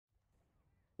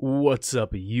What's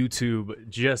up, YouTube?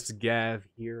 JustGav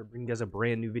here, bringing you guys a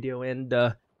brand new video, and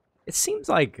it seems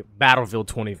like Battlefield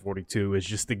 2042 is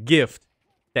just a gift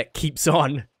that keeps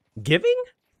on giving,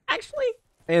 actually,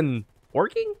 and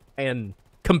working, and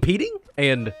competing,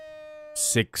 and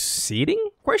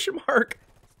succeeding, question mark.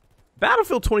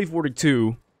 Battlefield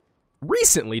 2042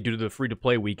 recently, due to the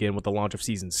free-to-play weekend with the launch of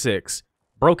Season 6,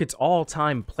 broke its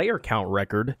all-time player count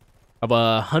record of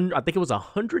I think it was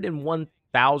 101,000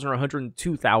 or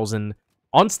 102,000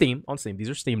 on Steam. These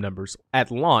are Steam numbers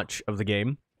at launch of the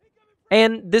game.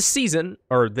 And this season,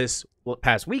 or this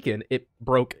past weekend, it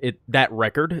broke that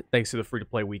record thanks to the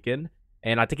free-to-play weekend.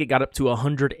 And I think it got up to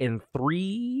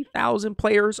 103,000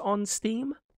 players on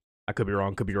Steam. I could be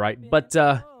wrong, could be right. But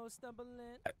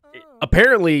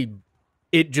apparently,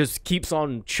 it just keeps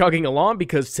on chugging along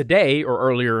because today, or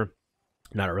earlier,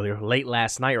 not earlier, late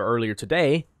last night or earlier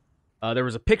today, there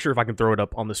was a picture, if I can throw it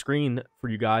up on the screen for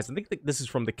you guys. I think this is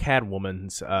from the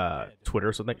Cadwoman's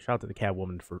Twitter, so shout out to the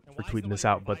Cadwoman for tweeting this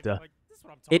out. But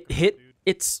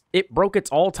it broke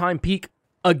its all-time peak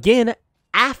again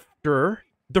after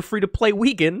the free-to-play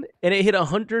weekend, and it hit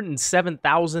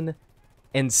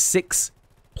 107,006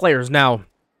 players. Now,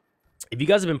 if you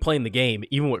guys have been playing the game,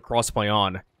 even with crossplay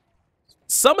on,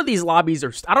 some of these lobbies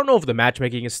are, I don't know if the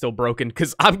matchmaking is still broken,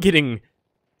 because I'm getting,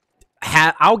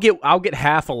 I'll get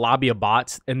half a lobby of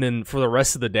bots, and then for the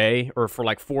rest of the day, or for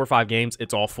like 4 or 5 games,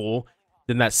 it's all full.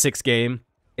 Then that 6th game,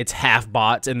 it's half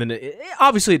bots, and then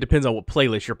obviously it depends on what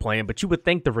playlist you're playing, but you would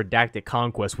think the Redacted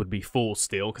Conquest would be full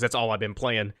still, because that's all I've been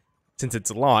playing since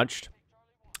it's launched.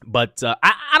 But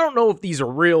I don't know if these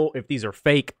are real, if these are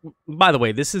fake. By the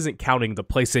way, this isn't counting the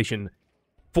PlayStation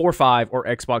 4, 5, or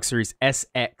Xbox Series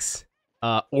SX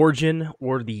Origin,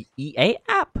 or the EA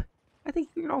app. I think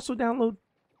you can also download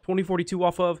 2042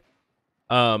 off of.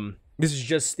 This is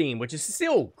just Steam, which is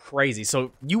still crazy.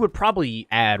 So you would probably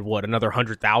add, what, another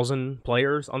 100,000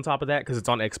 players on top of that, because it's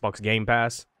on Xbox Game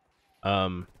Pass.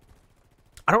 I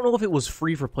don't know if it was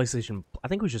free for PlayStation. I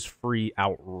think it was just free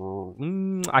out.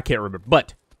 I can't remember.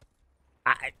 But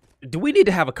do we need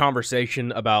to have a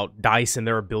conversation about DICE and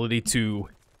their ability to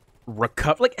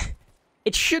recover? Like,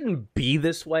 it shouldn't be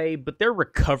this way, but their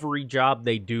recovery job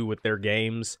they do with their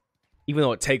games, even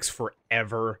though it takes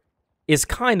forever, is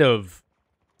kind of,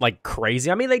 like,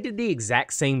 crazy. I mean, they did the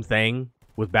exact same thing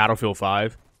with Battlefield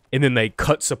 5, and then they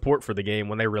cut support for the game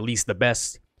when they released the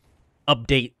best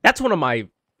update. That's one of my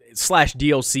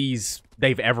 /DLCs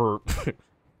they've ever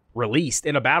released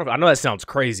in a Battlefield. I know that sounds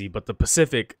crazy, but the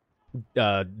Pacific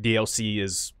DLC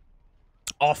is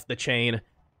off the chain.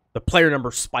 The player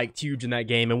number spiked huge in that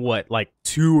game, and what, like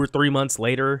 2 or 3 months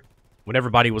later, when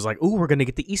everybody was like, "Ooh, we're gonna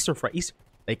get the Easter,"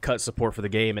 they cut support for the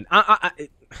game, and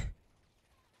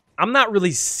I'm not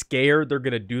really scared they're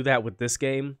gonna do that with this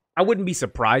game. I wouldn't be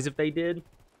surprised if they did,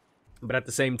 but at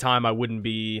the same time, I wouldn't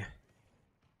be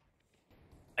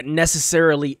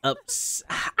necessarily upset.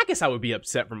 I guess I would be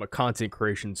upset from a content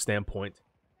creation standpoint.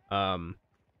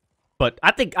 But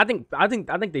I think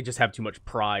they just have too much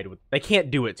pride with. They can't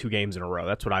do it 2 games in a row.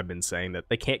 That's what I've been saying, that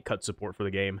they can't cut support for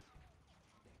the game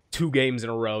 2 games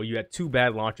in a row. You had 2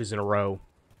 bad launches in a row.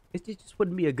 It just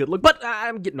wouldn't be a good look. But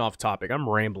I'm getting off topic. I'm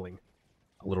rambling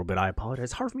a little bit. I apologize.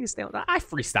 It's hard for me to stay on. I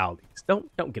freestyle these.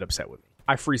 Don't get upset with me.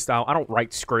 I freestyle. I don't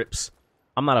write scripts.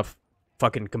 I'm not a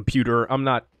fucking computer. I'm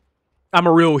a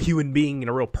real human being and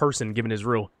a real person giving his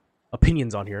real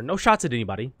opinions on here. No shots at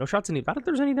anybody. No shots at anybody. I don't think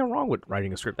there's anything wrong with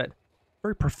writing a script. That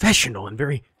very professional and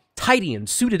very tidy and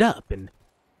suited up and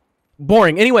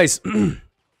boring. Anyways,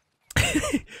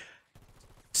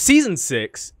 Season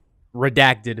 6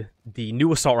 redacted the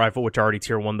new assault rifle, which already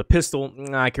tier 1. The pistol,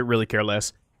 I could really care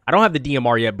less. I don't have the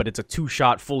DMR yet, but it's a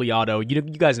 2-shot, fully auto. You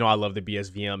guys know I love the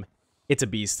BSVM. It's a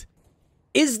beast.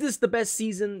 Is this the best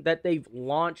season that they've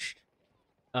launched?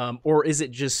 Or is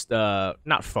it just, not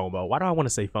FOMO? Why do I want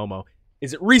to say FOMO?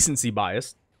 Is it recency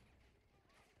bias?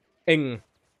 And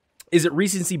is it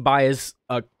recency bias,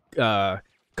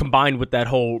 combined with that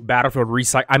whole Battlefield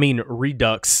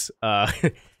Redux,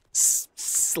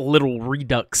 little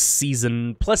Redux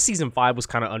season? Plus, Season 5 was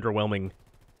kind of underwhelming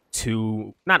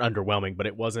too. Not underwhelming, but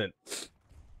it wasn't,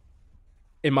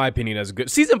 in my opinion, as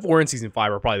good. Season 4 and Season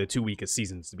 5 are probably the 2 weakest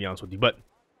seasons, to be honest with you. But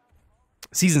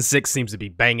Season 6 seems to be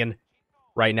banging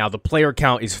right now. The player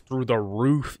count is through the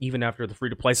roof, even after the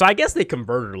free-to-play. So I guess they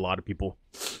converted a lot of people.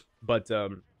 But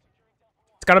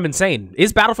it's kind of insane.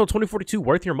 Is Battlefield 2042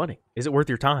 worth your money? Is it worth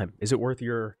your time? Is it worth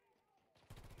your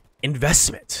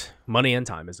investment? Money and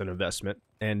time is an investment.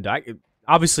 And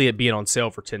obviously it being on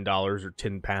sale for $10 or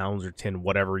 £10 or 10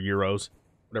 whatever euros,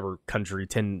 whatever country,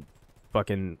 10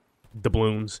 fucking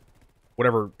doubloons,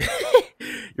 whatever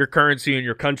your currency in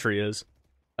your country is.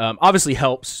 obviously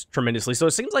helps tremendously. So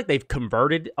it seems like they've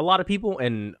converted a lot of people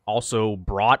and also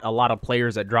brought a lot of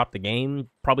players that dropped the game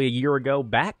probably a year ago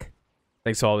back.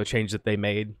 Thanks to all the changes that they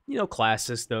made. You know, class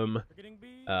system.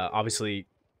 Obviously,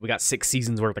 we got 6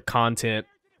 seasons worth of content.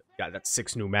 That's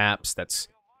 6 new maps. That's,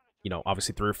 you know,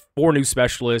 obviously 3 or 4 new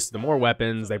specialists. The more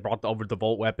weapons. They brought over the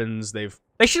Volt weapons. They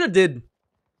should have did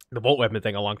the Volt weapon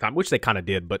thing a long time, which they kind of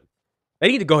did, but they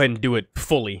need to go ahead and do it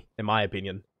fully, in my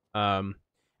opinion.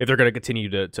 If they're going to continue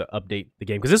to update the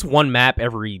game. Because this one map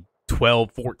every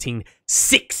 12, 14,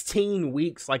 16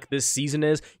 weeks like this season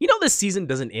is. You know this season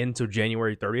doesn't end until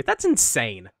January 30th. That's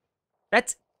insane.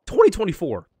 That's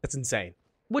 2024. That's insane.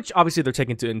 Which, obviously, they're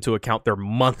taking into account their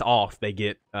month off they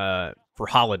get for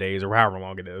holidays or however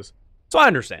long it is. So I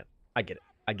understand. I get it.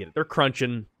 I get it. They're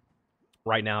crunching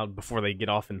right now before they get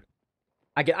off. And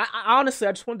I honestly,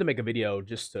 I just wanted to make a video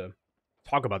just to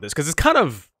talk about this. Because it's kind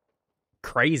of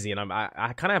crazy, and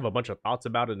I kind of have a bunch of thoughts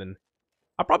about it, and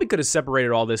I probably could have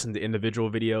separated all this into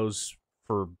individual videos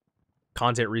for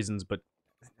content reasons, but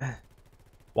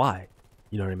why?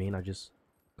 You know what I mean? I just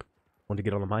wanted to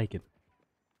get on the mic and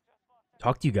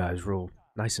talk to you guys real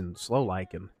nice and slow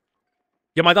like and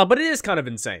get my thought. But it is kind of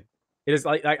insane. It is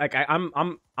like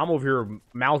I'm over here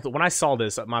mouth. When I saw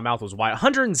this, my mouth was wide.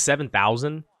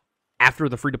 107,000 after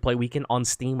the free to play weekend on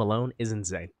Steam alone is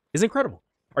insane. It's incredible.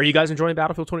 Are you guys enjoying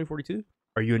Battlefield 2042?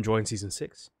 Are you enjoying Season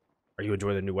 6? Are you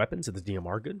enjoying the new weapons? Is the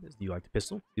DMR good? Do you like the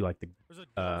pistol? Do you like the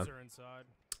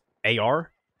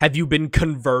AR? Have you been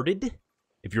converted?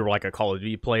 If you're like a Call of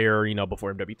Duty player, you know,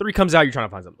 before MW3 comes out, you're trying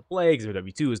to find something to play because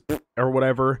MW2 is or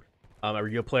whatever. Are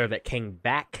you a player that came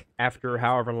back after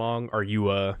however long? Are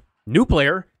you a new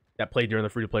player that played during the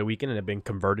free-to-play weekend and have been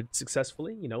converted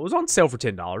successfully? You know, it was on sale for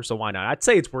 $10, so why not? I'd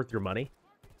say it's worth your money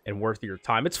and worth your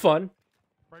time. It's fun.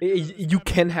 You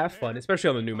can have fun, especially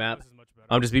on the new map.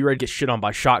 Just be ready to get shit on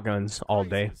by shotguns all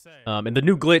day. And the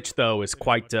new glitch, though, is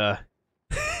quite... I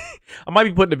might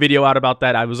be putting a video out about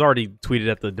that. I was already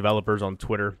tweeted at the developers on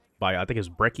Twitter by, I think it was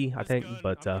Brecky, I think.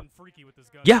 But,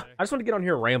 yeah, I just want to get on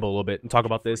here and ramble a little bit and talk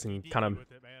about this and kind of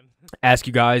ask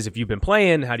you guys if you've been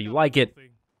playing, how do you like it?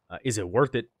 Is it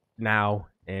worth it now?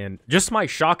 And just my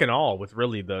shock and awe with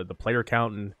really the player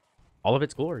count and all of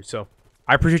its glory. So...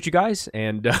 I appreciate you guys,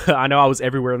 and I know I was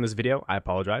everywhere in this video. I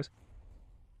apologize.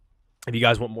 If you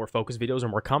guys want more focus videos or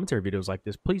more commentary videos like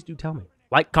this, please do tell me.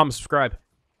 Like, comment, subscribe,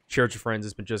 share with your friends.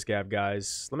 It's been JustGav,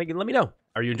 guys. Let me know.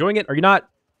 Are you enjoying it? Are you not?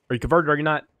 Are you converted? Are you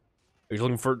not? Are you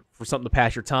looking for something to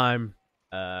pass your time?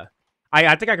 I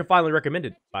think I can finally recommend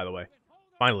it, by the way.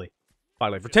 Finally. For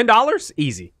 $10?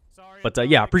 Easy. But,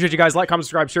 yeah, appreciate you guys. Like, comment,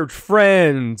 subscribe, share with your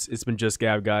friends. It's been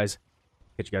JustGav, guys.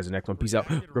 Catch you guys in the next one. Peace out.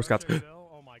 Girl Scouts.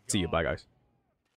 See you. Bye, guys.